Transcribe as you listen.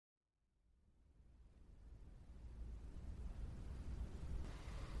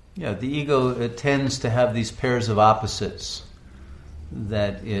Yeah, the ego, it tends to have these pairs of opposites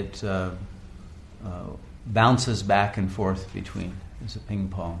that it bounces back and forth between. It's a ping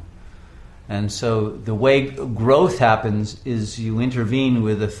pong. And so the way growth happens is you intervene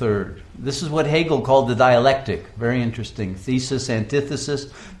with a third. This is what Hegel called the dialectic. Very interesting. Thesis,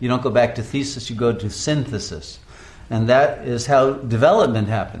 antithesis. You don't go back to thesis, you go to synthesis. And that is how development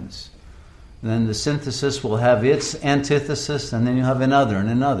happens. And then the synthesis will have its antithesis, and then you have another and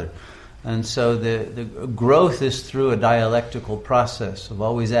another. And so the growth is through a dialectical process of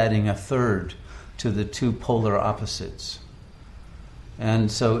always adding a third to the two polar opposites.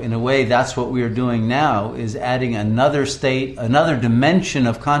 And so in a way, that's what we are doing now, is adding another state, another dimension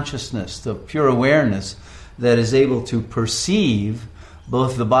of consciousness, the pure awareness that is able to perceive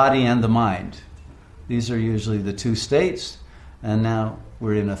both the body and the mind. These are usually the two states, and now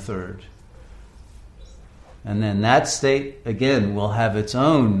we're in a third. And then that state, again, will have its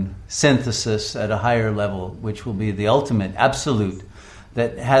own synthesis at a higher level, which will be the ultimate, absolute,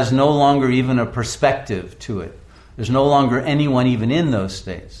 that has no longer even a perspective to it. There's no longer anyone even in those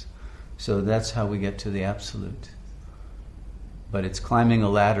states. So that's how we get to the absolute. But it's climbing a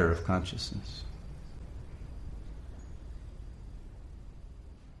ladder of consciousness.